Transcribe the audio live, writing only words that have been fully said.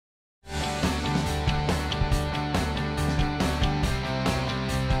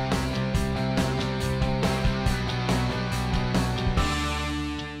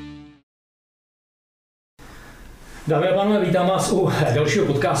Dámy a pánové, vítám vás u dalšího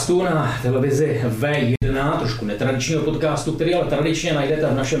podcastu na televizi V1, trošku netradičního podcastu, který ale tradičně najdete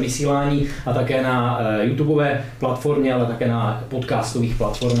v našem vysílání a také na YouTubeové platformě, ale také na podcastových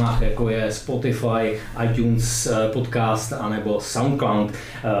platformách, jako je Spotify, iTunes podcast anebo SoundCloud.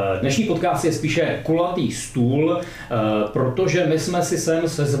 Dnešní podcast je spíše kulatý stůl, protože my jsme si sem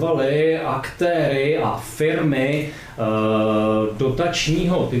sezvali aktéry a firmy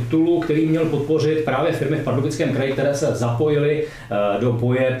dotačního titulu, který měl podpořit právě firmy v Pardubickém kraji, které se zapojily do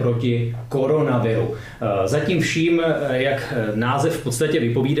boje proti koronaviru. Zatím vším, jak název v podstatě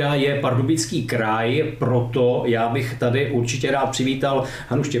vypovídá, je Pardubický kraj, proto já bych tady určitě rád přivítal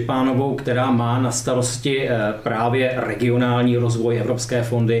Hanu Štěpánovou, která má na starosti právě regionální rozvoj, evropské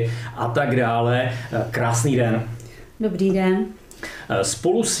fondy a tak dále. Krásný den. Dobrý den.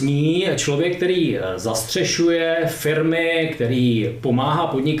 Spolu s ní člověk, který zastřešuje firmy, který pomáhá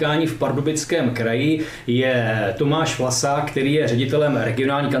podnikání v Pardubickém kraji, je Tomáš Vlasák, který je ředitelem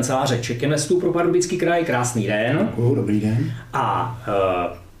regionální kanceláře CzechInvestu pro Pardubický kraj. Krásný den. Dobrý den. A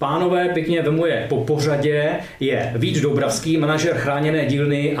pánové, pěkně vemu je po pořadě, je Vít Dobravský, manažer chráněné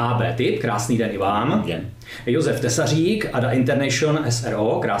dílny AB Typ. Krásný den i vám. Den. Josef Tesařík, Ada International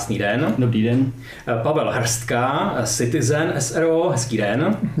SRO, krásný den. Dobrý den. Pavel Hrstka, Citizen SRO, hezký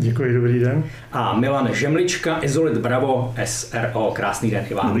den. Děkuji, dobrý den. A Milan Žemlička, Izolit Bravo SRO, krásný den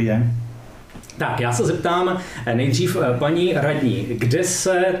i vám. Dobrý den. Tak, já se zeptám nejdřív paní radní, kde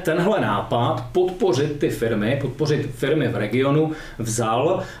se tenhle nápad podpořit firmy v regionu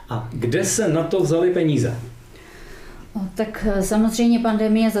vzal a kde se na to vzaly peníze? Tak samozřejmě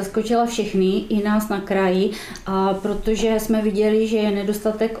pandemie zaskočila všechny, i nás na kraji, a protože jsme viděli, že je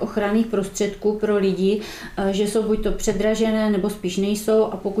nedostatek ochranných prostředků pro lidi, že jsou buď to předražené, nebo spíš nejsou,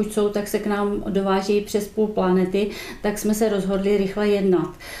 a pokud jsou, tak se k nám dovážejí přes půl planety, tak jsme se rozhodli rychle jednat.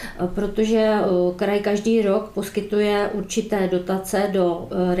 Protože kraj každý rok poskytuje určité dotace do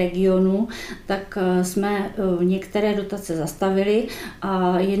regionu, tak jsme některé dotace zastavili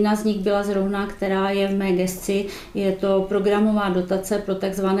a jedna z nich byla zrovna, která je v mé gesci, je to programová dotace pro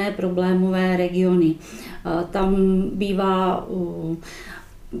takzvané problémové regiony. Tam bývá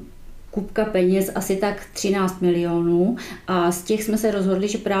kupka peněz asi tak 13 milionů a z těch jsme se rozhodli,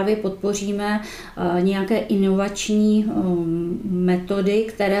 že právě podpoříme nějaké inovační metody,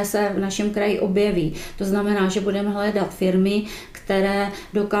 které se v našem kraji objeví. To znamená, že budeme hledat firmy, které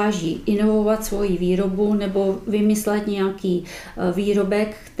dokáží inovovat svoji výrobu nebo vymyslet nějaký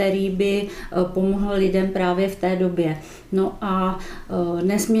výrobek, který by pomohl lidem právě v té době. No a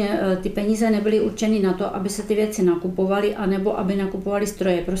ty peníze nebyly určeny na to, aby se ty věci nakupovaly, anebo aby nakupovali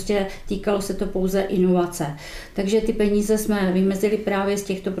stroje. Prostě týkalo se to pouze inovace. Takže ty peníze jsme vymezili právě z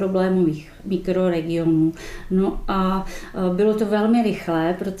těchto problémových mikroregionů. No a bylo to velmi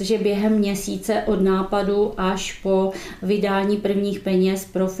rychlé, protože během měsíce od nápadu až po vydání prvních peněz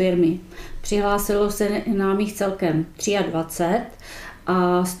pro firmy. Přihlásilo se nám jich celkem 23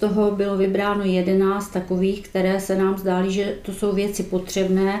 a z toho bylo vybráno 11 takových, které se nám zdály, že to jsou věci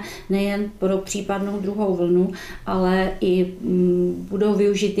potřebné nejen pro případnou druhou vlnu, ale i budou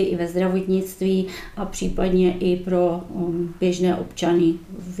využity i ve zdravotnictví a případně i pro běžné občany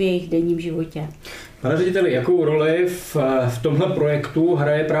v jejich denním životě. Pane řediteli, jakou roli v tomhle projektu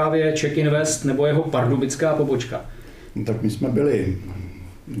hraje právě CzechInvest nebo jeho pardubická pobočka? No, tak my jsme byli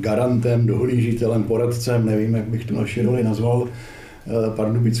garantem, dohlížitelem, poradcem, nevím, jak bych tu naši roli nazval,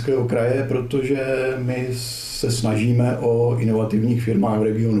 Pardubického kraje, protože my se snažíme o inovativních firmách v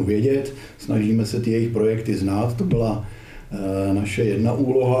regionu vědět, snažíme se ty jejich projekty znát, to byla naše jedna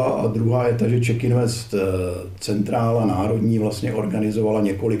úloha, a druhá je ta, že CzechInvest centrála národní vlastně organizovala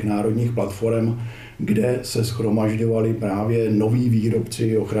několik národních platform, kde se shromažďovali právě noví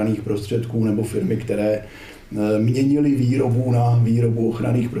výrobci ochranných prostředků nebo firmy, které měnili výrobu na výrobu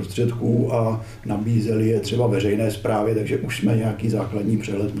ochranných prostředků a nabízeli je třeba veřejné správě, takže už jsme nějaký základní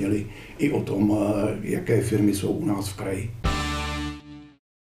přehled měli i o tom, jaké firmy jsou u nás v kraji.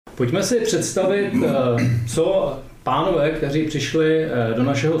 Pojďme si představit, co pánové, kteří přišli do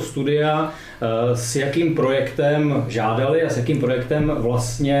našeho studia, s jakým projektem žádali a s jakým projektem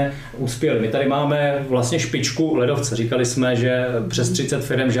vlastně uspěli. My tady máme vlastně špičku ledovce. Říkali jsme, že přes 30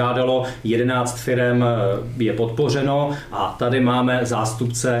 firem žádalo, 11 firem je podpořeno a tady máme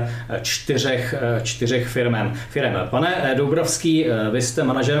zástupce čtyřech firem. Pane Dobravský, vy jste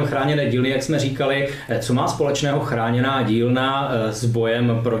manažerem chráněné dílny, jak jsme říkali. Co má společného chráněná dílna s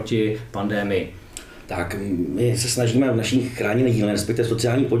bojem proti pandemii? Tak my se snažíme v naší chráněné dílně, respektive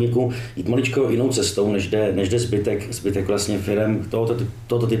sociálním podniku, jít maličko jinou cestou, než jde zbytek vlastně firem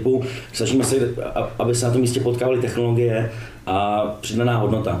tohoto typu. Snažíme se, aby se na tom místě potkávaly technologie a přidaná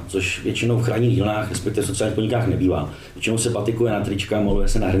hodnota, což většinou v chráněných dílnách, respektive v sociálních podnikách nebývá. Většinou se batikuje na trička, maluje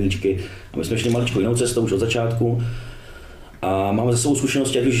se na hrníčky a my jsme šli maličko jinou cestou už od začátku. A máme za sebou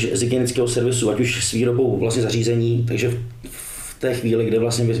zkušenosti ať už z hygienického servisu, ať už s výrobou vlastně zařízení, takže v té chvíli, kdy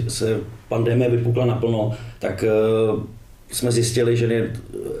vlastně se pandemie vypukla naplno, tak jsme zjistili, že je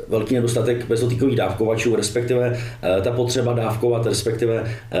velký nedostatek bezdotykových dávkovačů, respektive ta potřeba dávkovat, respektive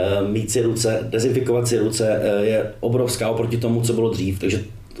mít si ruce, dezinfikovat si ruce je obrovská oproti tomu, co bylo dřív. Takže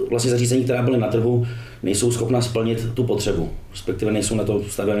vlastně zařízení, která byly na trhu, nejsou schopna splnit tu potřebu, respektive nejsou na to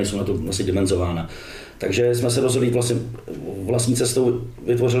stavěné, nejsou na to vlastně dimenzována. Takže jsme se rozhodli vlastně vlastní cestou,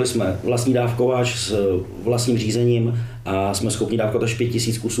 vytvořili jsme vlastní dávkovač s vlastním řízením a jsme schopni dávkovat až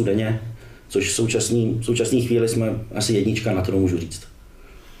 5000 kusů denně, což v současné chvíli jsme asi jednička na to, můžu říct.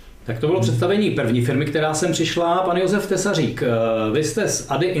 Tak to bylo představení první firmy, která sem přišla. Pan Josef Tesařík, vy jste z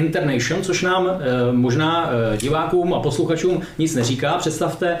Ady Internation, což nám možná divákům a posluchačům nic neříká.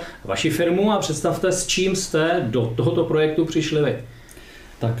 Představte vaši firmu a představte, s čím jste do tohoto projektu přišli vy.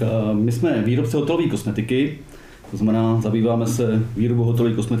 Tak my jsme výrobce hotelové kosmetiky, to znamená, zabýváme se výrobou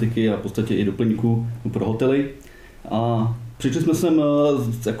hotelové kosmetiky a v podstatě i doplňků pro hotely. A přišli jsme sem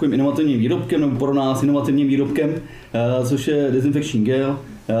s takovým inovativním výrobkem, nebo pro nás inovativním výrobkem, což je dezinfekční gel,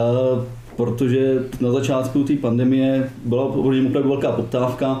 protože na začátku té pandemie byla opravdu velká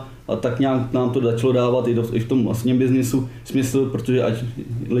poptávka a tak nějak nám to začalo dávat i v tom vlastním biznisu smysl, protože ať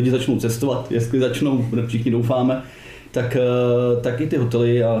lidi začnou cestovat, jestli začnou, všichni doufáme, tak i ty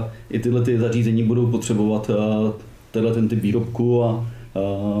hotely a i tyhle ty zařízení budou potřebovat ten typ výrobku a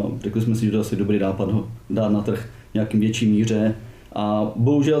řekli jsme si, že to je asi dobrý nápad ho dát na trh v nějakým větší míře. A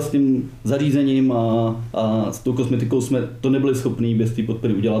bohužel s tím zařízením a s tou kosmetikou jsme to nebyli schopni bez té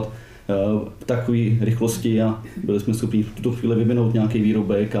podpory udělat v takové rychlosti a byli jsme schopni v tuto chvíli vyvinout nějaký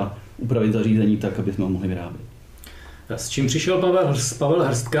výrobek a upravit zařízení tak, aby jsme ho mohli vyrábět. S čím přišel Pavel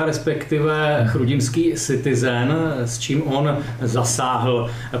Hrstka, respektive chrudimský Citizen, s čím on zasáhl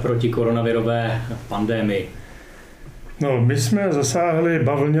proti koronavirové pandemii? No, my jsme zasáhli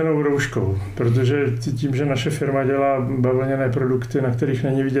bavlněnou rouškou, protože tím, že naše firma dělá bavlněné produkty, na kterých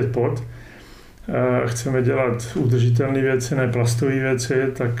není vidět pot, chceme dělat udržitelné věci, ne plastové věci,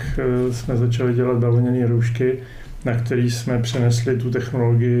 tak jsme začali dělat bavlněné roušky, na který jsme přenesli tu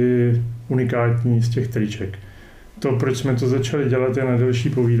technologii unikátní z těch triček. To, proč jsme to začali dělat, je na delší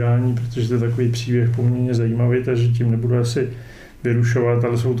povídání, protože to je takový příběh poměrně zajímavý, takže tím nebudu asi vyrušovat,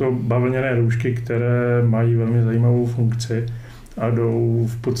 ale jsou to bavlněné roušky, které mají velmi zajímavou funkci a jdou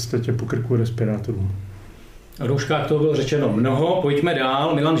v podstatě po krku respirátorům. O rouškách toho bylo řečeno mnoho, pojďme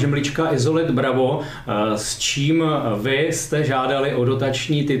dál. Milan Žemlička, Isolit Bravo, s čím vy jste žádali o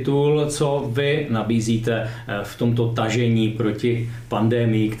dotační titul, co vy nabízíte v tomto tažení proti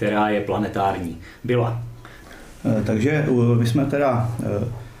pandemii, která je planetární? Byla. Takže my jsme teda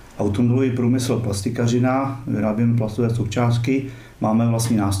automobilový průmysl plastikařina, vyrábíme plastové součástky, máme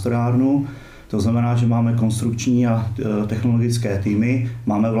vlastní nástrojárnu, to znamená, že máme konstrukční a technologické týmy,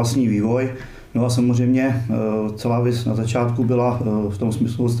 máme vlastní vývoj. No a samozřejmě celá věc na začátku byla v tom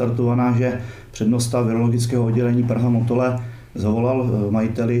smyslu startovaná, že přednosta virologického oddělení Praha Motole zavolal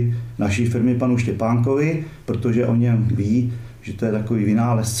majiteli naší firmy panu Štěpánkovi, protože o něm ví, že to je takový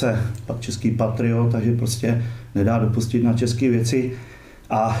vynálezce, český patriot, takže prostě nedá dopustit na české věci.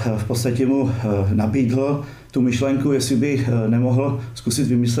 A v podstatě mu nabídl tu myšlenku, jestli by nemohl zkusit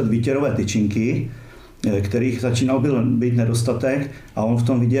vymyslet výtěrové tyčinky, kterých začínal být nedostatek a on v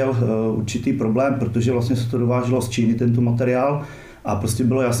tom viděl určitý problém, protože vlastně se to dováželo z Číny, tento materiál, a prostě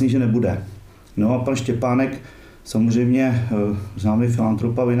bylo jasný, že nebude. No a pan Štěpánek, samozřejmě známý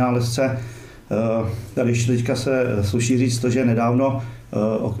filantropa, vynálezce, tady teďka se sluší říct to, že nedávno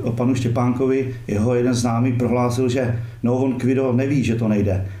o panu Štěpánkovi jeho jeden známý prohlásil, že no, on Kvido neví, že to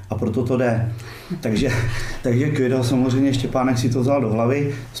nejde a proto to jde. Takže Kvido samozřejmě Štěpánek si to vzal do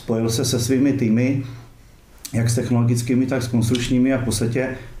hlavy, spojil se se svými týmy, jak s technologickými, tak s konstrukčními, a v podstatě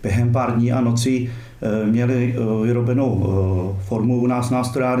během pár dní a nocí měli vyrobenou formu u nás na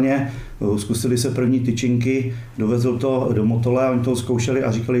strojárně, zkusili se první tyčinky, dovezl to do Motole a oni to zkoušeli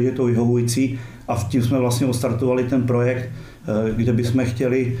a říkali, že je to vyhovující, a v tím jsme vlastně odstartovali ten projekt, kde bychom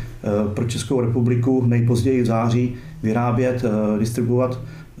chtěli pro Českou republiku nejpozději v září vyrábět, distribuovat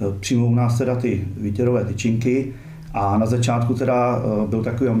přímo u nás teda ty výtěrové tyčinky. A na začátku teda byl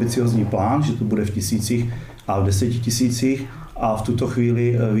takový ambiciozní plán, že to bude v tisících a v 10 000, a v tuto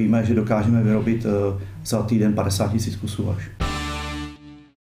chvíli víme, že dokážeme vyrobit za týden 50 000 kusů až.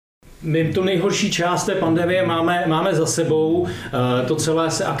 My tu nejhorší část té pandemie máme za sebou, to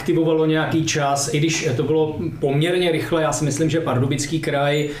celé se aktivovalo nějaký čas, i když to bylo poměrně rychle, já si myslím, že Pardubický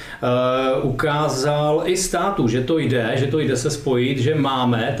kraj ukázal i státu, že to jde se spojit, že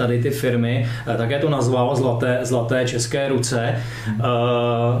máme tady ty firmy, také to nazval zlaté české ruce.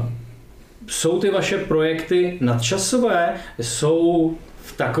 Jsou ty vaše projekty nadčasové, jsou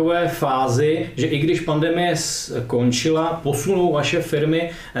v takové fázi, že i když pandemie skončila, posunou vaše firmy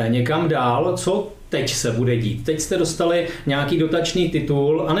někam dál, co teď se bude dít? Teď jste dostali nějaký dotační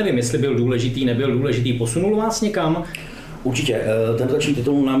titul a nevím, jestli byl důležitý, nebyl důležitý, posunul vás někam? Určitě. Ten dotační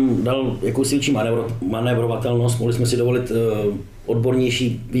titul nám dal jakousi větší manévrovatelnost, mohli jsme si dovolit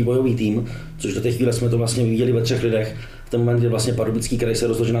odbornější vývojový tým, což do té chvíle jsme to vlastně viděli ve 3 lidech. V ten moment, kdy vlastně Pardubický kraj se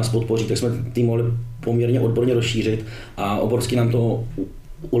rozhodl, že nás podpoří, tak jsme tým mohli poměrně odborně rozšířit a oborsky nám to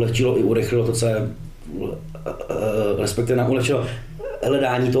ulehčilo i urychlilo to celé, respektive nám ulehčilo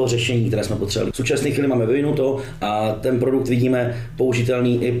hledání toho řešení, které jsme potřebovali. V současné chvíli máme vyvinuto a ten produkt vidíme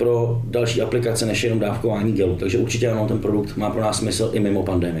použitelný i pro další aplikace než jenom dávkování gelu. Takže určitě ano, ten produkt má pro nás smysl i mimo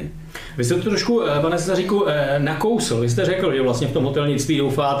pandemii. Vy jste to trošku, pane Staříku, nakousl. Vy jste řekl, že vlastně v tom hotelnictví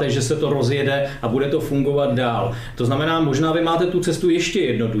doufáte, že se to rozjede a bude to fungovat dál. To znamená, možná vy máte tu cestu ještě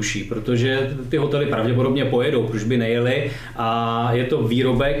jednodušší, protože ty hotely pravděpodobně pojedou, proč by nejeli, a je to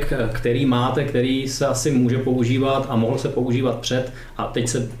výrobek, který máte, který se asi může používat a mohl se používat před a teď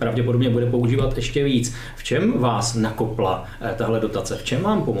se pravděpodobně bude používat ještě víc. V čem vás nakopla tahle dotace? V čem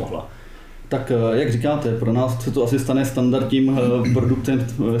vám pomohla? Tak jak říkáte, pro nás se to asi stane standardním produktem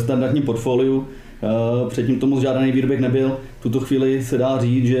ve standardním portfoliu. Předtím to moc žádný výrobek nebyl. V tuto chvíli se dá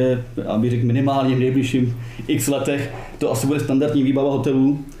říct, že aby řekl minimálně v nejbližším x letech to asi bude standardní výbava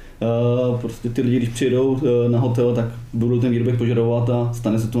hotelů. Prostě ty lidi, když přijedou na hotel, tak budou ten výrobek požadovat a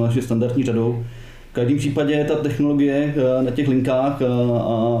stane se to naší standardní řadou. V každém případě ta technologie na těch linkách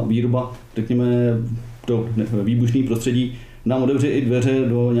a výroba, řekněme, do výbušných prostředí nám otevře i dveře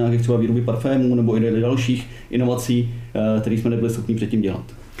do nějakých třeba výroby parfémů nebo i do dalších inovací, které jsme nebyli schopni předtím dělat.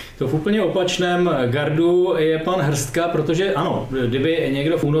 To v úplně opačném gardu je pan Hrstka, protože ano, kdyby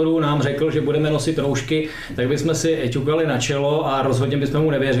někdo v únoru nám řekl, že budeme nosit roušky, tak bychom si ťukali na čelo a rozhodně bychom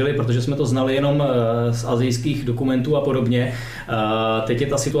mu nevěřili, protože jsme to znali jenom z asijských dokumentů a podobně. Teď je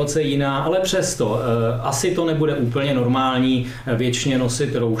ta situace jiná, ale přesto asi to nebude úplně normální věčně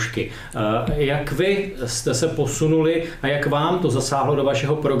nosit roušky. Jak vy jste se posunuli a jak vám to zasáhlo do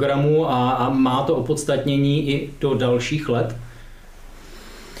vašeho programu a má to opodstatnění i do dalších let?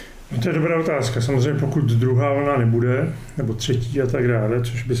 To je dobrá otázka. Samozřejmě pokud druhá vlna nebude, nebo třetí a tak dále,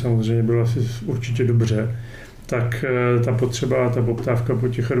 což by samozřejmě bylo asi určitě dobře, tak ta potřeba, ta poptávka po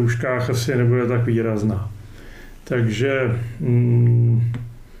těch rouškách asi nebude tak výrazná. Takže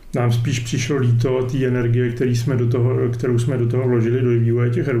nám spíš přišlo líto té energie, kterou jsme do toho vložili do vývoje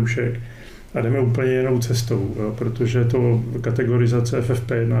těch roušek a jdeme úplně jinou cestou, protože to kategorizace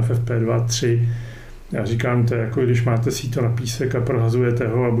FFP1, FFP2, 3, já říkám, to je jako když máte síto na písek a prohazujete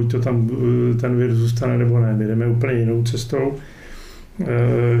ho a buď to tam ten vir zůstane nebo ne. My jdeme úplně jinou cestou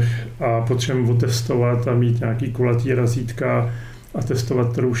a potřebujeme otestovat a mít nějaký kulatý razítka a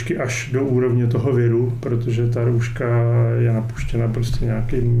testovat roušky až do úrovně toho viru, protože ta rouška je napuštěna prostě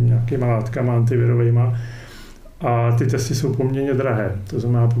nějakýma látkama antivirovejma a ty testy jsou poměrně drahé. To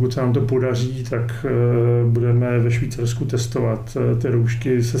znamená, pokud se nám to podaří, tak budeme ve Švýcarsku testovat ty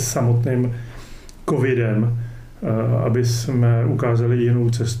roušky se samotným covidem, aby jsme ukázali jinou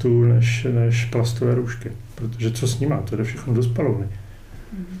cestu než plastové roušky. Protože co s nima? To jde všechno do spalovny.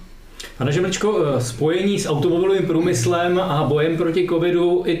 Pane Žemličko, spojení s automobilovým průmyslem a bojem proti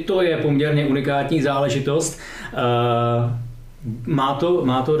covidu, i to je poměrně unikátní záležitost.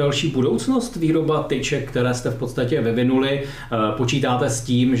 Má to další budoucnost, výroba tyček, které jste v podstatě vyvinuli? Počítáte s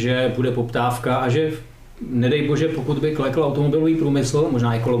tím, že bude poptávka a že nedej bože, pokud by klekl automobilový průmysl,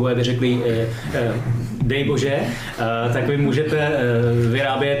 možná ekologové by řekli dej bože, tak vy můžete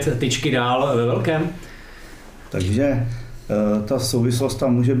vyrábět tyčky dál ve velkém? Takže ta souvislost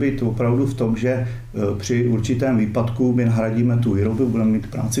tam může být opravdu v tom, že při určitém výpadku my nahradíme tu výrobu, budeme mít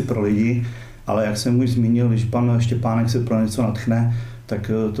práci pro lidi, ale jak jsem už zmínil, když pan Štěpánek se pro něco natchne,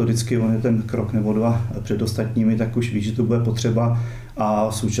 tak to vždycky on je ten krok nebo dva před ostatními, tak už ví, že to bude potřeba a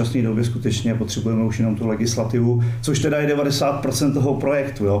v současné době skutečně potřebujeme už jenom tu legislativu, což teda je 90% toho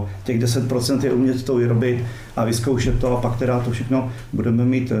projektu. Jo. Těch 10% je umět to vyrobit a vyzkoušet to a pak teda to všechno budeme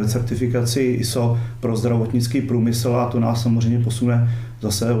mít certifikaci ISO pro zdravotnický průmysl a to nás samozřejmě posune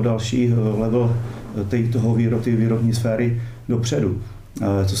zase o další level té výrobní sféry dopředu.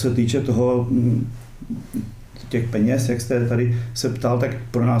 Co se týče toho těch peněz, jak jste tady se ptal, tak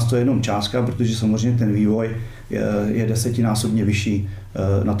pro nás to je jenom částka, protože samozřejmě ten vývoj je 10násobně vyšší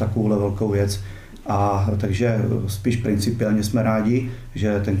na takovouhle velkou věc. A takže spíš principiálně jsme rádi,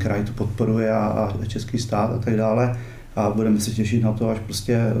 že ten kraj to podporuje a český stát a tak dále. A budeme se těšit na to, až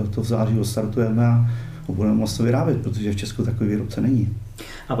prostě to v září odstartujeme a budeme moct to vyrábět, protože v Česku takový výrobce není.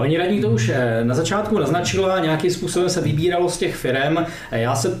 A paní radní to už na začátku naznačila, nějakým způsobem se vybíralo z těch firem.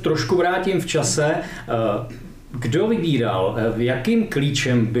 Já se trošku vrátím v čase. Kdo vybíral, jakým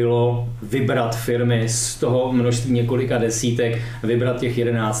klíčem bylo vybrat firmy z toho množství několika desítek, vybrat těch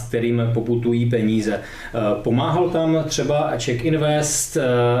 11, kterým poputují peníze? Pomáhal tam třeba Czech Invest?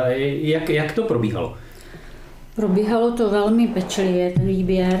 Jak to probíhalo? Probíhalo to velmi pečlivě, ten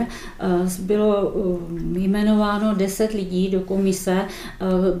výběr. Bylo jmenováno 10 lidí do komise.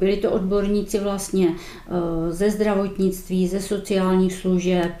 Byli to odborníci vlastně ze zdravotnictví, ze sociálních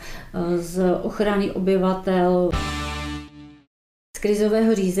služeb, z ochrany obyvatel, z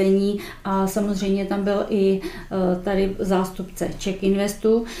krizového řízení a samozřejmě tam byl i tady zástupce Czech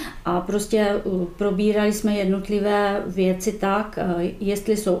Investu a prostě probírali jsme jednotlivé věci tak,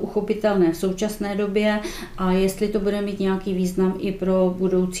 jestli jsou uchopitelné v současné době a jestli to bude mít nějaký význam i pro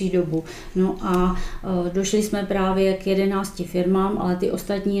budoucí dobu. No a došli jsme právě k 11 firmám, ale ty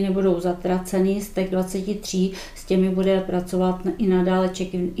ostatní nebudou zatraceny z těch 23, s těmi bude pracovat i nadále Czech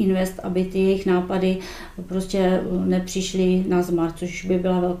Invest, aby ty jejich nápady prostě nepřišly na zmar, což by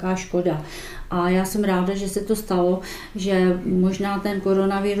byla velká škoda. A já jsem ráda, že se to stalo, že možná ten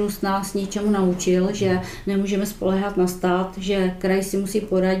koronavirus nás něčemu naučil, že nemůžeme spoléhat na stát, že kraj si musí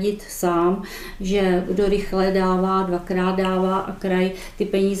poradit sám, že kdo rychle dává, dvakrát dává a kraj ty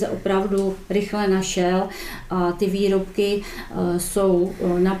peníze opravdu rychle našel a ty výrobky jsou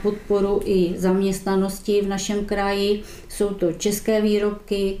na podporu i zaměstnanosti v našem kraji. Jsou to české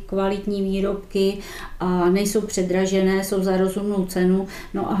výrobky, kvalitní výrobky a nejsou předražené, jsou za rozumnou cenu,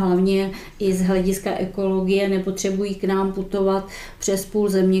 no a hlavně i z hlediska ekologie nepotřebují k nám putovat přes půl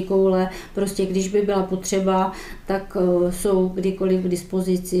zeměkoule. Prostě když by byla potřeba, tak jsou kdykoliv k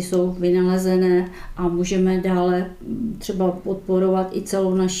dispozici, jsou vynalezené a můžeme dále třeba podporovat i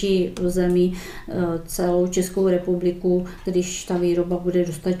celou naši zemi, celou Českou republiku, když ta výroba bude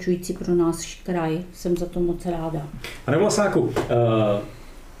dostačující pro náš kraj. Jsem za to moc ráda. Pane Vlasáku,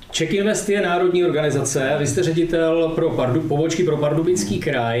 Czech Invest je národní organizace, vy jste ředitel pobočky pro Pardubický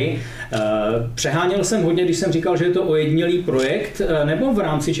kraj. Přeháněl jsem hodně, když jsem říkal, že je to ojedinělý projekt, nebo v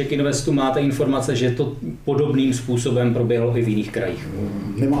rámci Czech Investu máte informace, že to podobným způsobem proběhlo i v jiných krajích?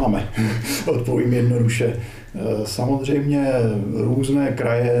 Nemáme, odpovím jednoduše. Samozřejmě různé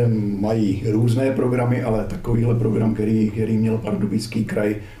kraje mají různé programy, ale takovýhle program, který měl Pardubický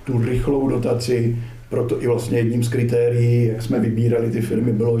kraj, tu rychlou dotaci, proto i vlastně jedním z kritérií, jak jsme vybírali ty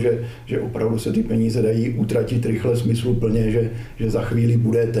firmy, bylo, že opravdu se ty peníze dají utratit rychle, smysluplně, že za chvíli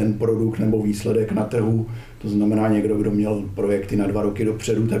bude ten produkt nebo výsledek na trhu. To znamená někdo, kdo měl projekty na 2 roky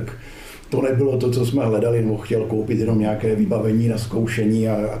dopředu, tak to nebylo to, co jsme hledali, nebo chtěl koupit jenom nějaké vybavení na zkoušení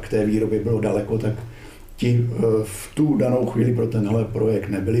a k té výrobě bylo daleko, tak ti v tu danou chvíli pro tenhle projekt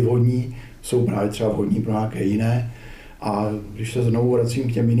nebyli vhodní, jsou právě třeba vhodní pro nějaké jiné. A když se znovu vracím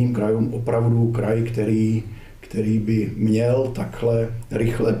k těm jiným krajům, opravdu kraj, který by měl takhle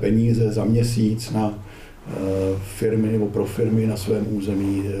rychle peníze za měsíc na firmy nebo pro firmy na svém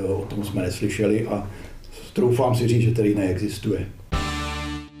území, o tom jsme neslyšeli a troufám si říct, že tady neexistuje.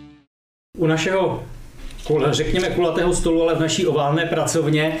 U našeho, řekněme, kulatého stolu, ale v naší oválné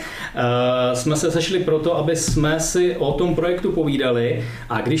pracovně jsme se sešli proto, aby jsme si o tom projektu povídali.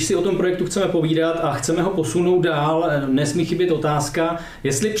 A když si o tom projektu chceme povídat a chceme ho posunout dál, nesmí chybět otázka,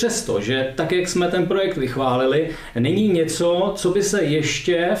 jestli přesto, že tak, jak jsme ten projekt vychválili, není něco, co by se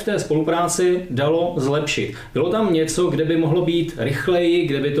ještě v té spolupráci dalo zlepšit. Bylo tam něco, kde by mohlo být rychleji,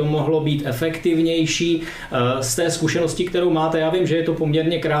 kde by to mohlo být efektivnější z té zkušenosti, kterou máte. Já vím, že je to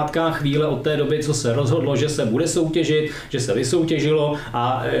poměrně krátká chvíle od té doby, co se rozhodlo, že se bude soutěžit, že se vysoutěžilo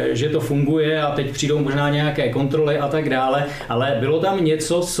a že to funguje a teď přijdou možná nějaké kontroly a tak dále, ale bylo tam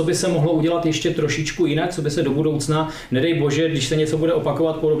něco, co by se mohlo udělat ještě trošičku jinak, co by se do budoucna, nedej bože, když se něco bude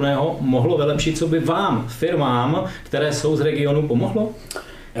opakovat podobného, mohlo vylepšit, co by vám, firmám, které jsou z regionu, pomohlo?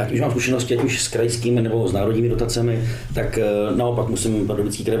 Já když mám zkušenosti, ať už s krajskými nebo s národními dotacemi, tak naopak musím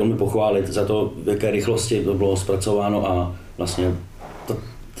Pardubický kraj velmi pochválit za to, v jaké rychlosti to bylo zpracováno a vlastně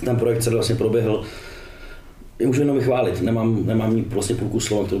ten projekt celý vlastně proběhl. Já můžu jenom vychválit, nemám vlastně půlku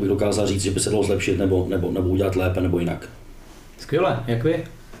slova, kterou bych dokázal říct, že by se dalo zlepšit nebo udělat lépe nebo jinak. Skvěle, jak vy?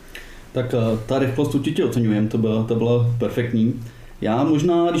 Tak ta rychlost určitě oceňujem, to byla perfektní. Já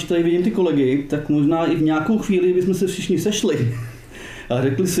možná, když tady vidím ty kolegy, tak možná i v nějakou chvíli bychom se všichni sešli. a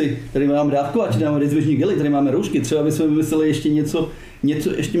řekli si, tady máme dávkovač, tady máme dezvěžní gely, tady máme roušky, třeba bychom vymysleli ještě něco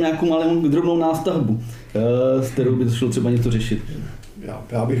ještě nějakou malou drobnou nástavbu, s kterou by to šlo třeba něco řešit.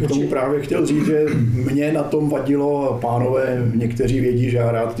 Já bych k tomu právě chtěl říct, že mě na tom vadilo, pánové někteří vědí, že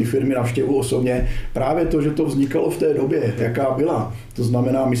já rád ty firmy navštěvuji osobně, právě to, že to vznikalo v té době, jaká byla. To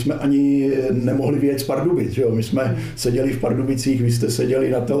znamená, my jsme ani nemohli vyjet z Pardubic, že jo? My jsme seděli v Pardubicích, vy jste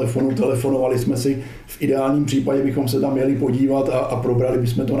seděli na telefonu, telefonovali jsme si, v ideálním případě bychom se tam měli podívat a probrali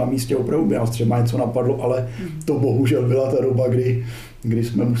bychom to na místě, opravdu by nás třeba něco napadlo, ale to bohužel byla ta doba, kdy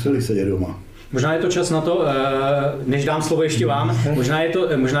jsme museli sedět doma. Možná je to čas na to, než dám slovo ještě vám,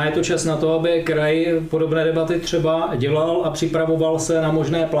 možná je to čas na to, aby kraj podobné debaty třeba dělal a připravoval se na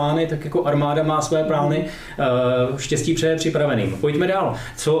možné plány, tak jako armáda má své plány, štěstí přeje připraveným. Pojďme dál.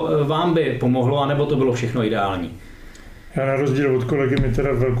 Co vám by pomohlo, anebo to bylo všechno ideální? Já na rozdíl od kolegy my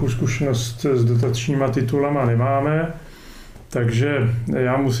teda velkou zkušenost s dotačníma titulama nemáme, takže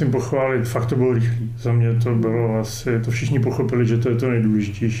já musím pochválit, fakt to bylo rychlý. Za mě to bylo asi, to všichni pochopili, že to je to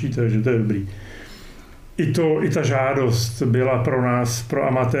nejdůležitější, takže to je dobrý. I ta žádost byla pro nás, pro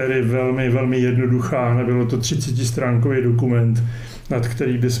amatéry, velmi, velmi jednoduchá. Nebylo to 30stránkový dokument, nad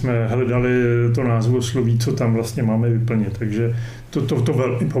který bychom hledali to názvosloví, co tam vlastně máme vyplnit. Takže to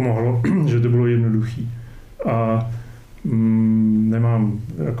velmi pomohlo, že to bylo jednoduchý. A nemám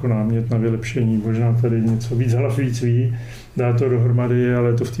jako námět na vylepšení, možná tady něco víc hlav víc ví, dá to dohromady,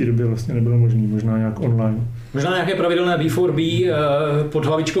 ale to v té době vlastně nebylo možné, možná nějak online. Možná nějaké pravidelné B4B pod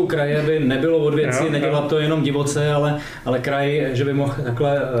hlavičkou kraje by nebylo od věci, nedělat to jenom divoce, ale kraj, že by mohl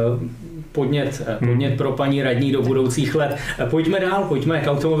takhle podnět pro paní radní do budoucích let. Pojďme dál, pojďme k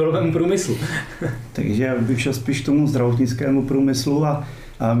automobilovému průmyslu. Takže bych šel spíš k tomu zdravotnickému průmyslu a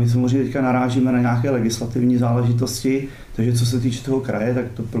my samozřejmě teďka narážíme na nějaké legislativní záležitosti, takže co se týče toho kraje, tak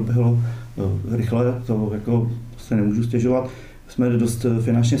to proběhlo rychle, to jako se nemůžu stěžovat. Jsme dost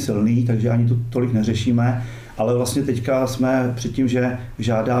finančně silní, takže ani to tolik neřešíme, ale vlastně teďka jsme před tím, že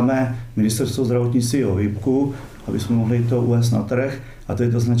žádáme ministerstvo zdravotnictví o výjimku, aby jsme mohli to uvést na trh, a to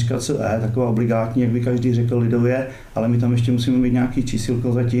je ta značka CE, taková obligátní, jak by každý řekl lidově, ale my tam ještě musíme mít nějaký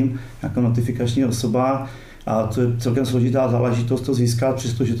čísilko zatím, jako notifikační osoba. A to je celkem složitá záležitost to získat,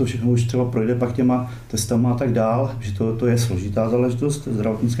 přestože to všechno už třeba projde pak těma testama a tak dál, že to je složitá záležitost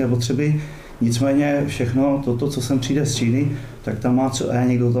zdravotnické potřeby. Nicméně všechno toto, co sem přijde z Číny, tak tam má CE,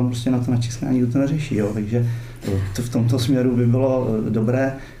 někdo tam prostě na to načiskne a nikdo to neřeší. Jo. Takže to v tomto směru by bylo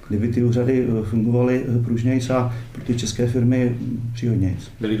dobré, kdyby ty úřady fungovaly pružněji a pro ty české firmy příhodněji.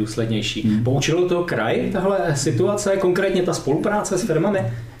 Byly důslednější. Poučilo to kraj tahle situace, konkrétně ta spolupráce s firmami?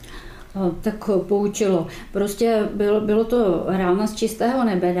 Tak poučilo. Prostě bylo to ráno z čistého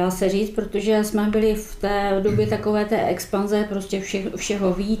nebe, dá se říct, protože jsme byli v té době takové té expanze, prostě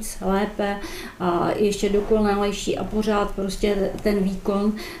všeho víc, lépe a ještě dokonalejší a pořád prostě ten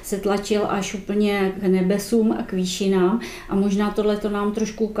výkon se tlačil až úplně k nebesům a k výšinám a možná tohle to nám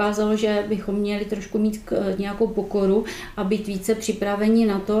trošku ukázalo, že bychom měli trošku mít nějakou pokoru a být více připraveni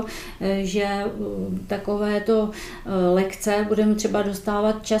na to, že takovéto lekce budeme třeba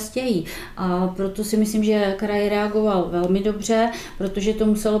dostávat častěji. A proto si myslím, že kraj reagoval velmi dobře, protože to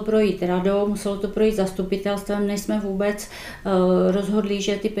muselo projít radou, muselo to projít zastupitelstvem, než jsme vůbec rozhodli,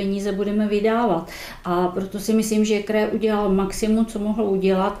 že ty peníze budeme vydávat. A proto si myslím, že kraj udělal maximum, co mohl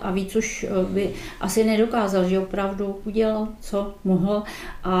udělat a víc už by asi nedokázal, že opravdu udělal, co mohl.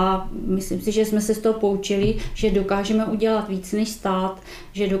 A myslím si, že jsme se z toho poučili, že dokážeme udělat víc než stát,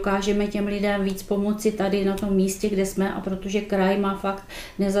 že dokážeme těm lidem víc pomoci tady na tom místě, kde jsme, a protože kraj má fakt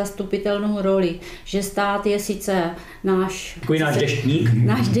nezastupitelnou roli, že stát je sice náš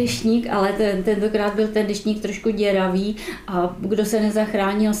deštník, ale tentokrát byl ten deštník trošku děravý a kdo se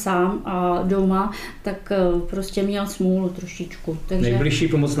nezachránil sám a doma, tak prostě měl smůlu trošičku. Takže... Nejbližší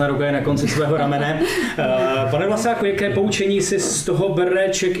pomocná ruka je na konci svého ramene. Pane Vlasáku, jaké poučení si z toho bere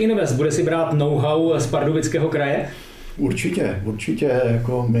Czech Invest? Bude si brát know-how z Pardubického kraje? Určitě,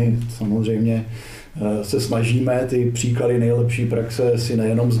 jako my samozřejmě se snažíme ty příklady nejlepší praxe si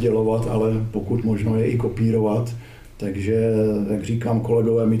nejenom sdělovat, ale pokud možno je i kopírovat. Takže, jak říkám,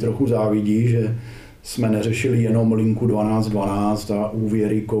 kolegové mi trochu závidí, že jsme neřešili jenom linku 1212 a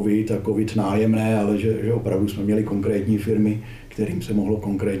úvěry COVID a COVID nájemné, ale že opravdu jsme měli konkrétní firmy, kterým se mohlo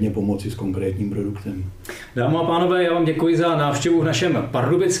konkrétně pomoci s konkrétním produktem. Dámy a pánové, já vám děkuji za návštěvu v našem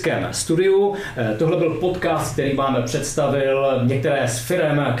pardubickém studiu. Tohle byl podcast, který vám představil některé z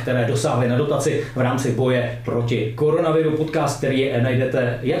firem, které dosáhly na dotaci v rámci boje proti koronaviru. Podcast, který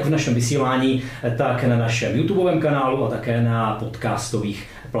najdete jak v našem vysílání, tak na našem YouTubeovém kanálu a také na podcastových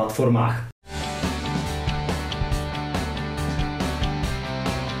platformách.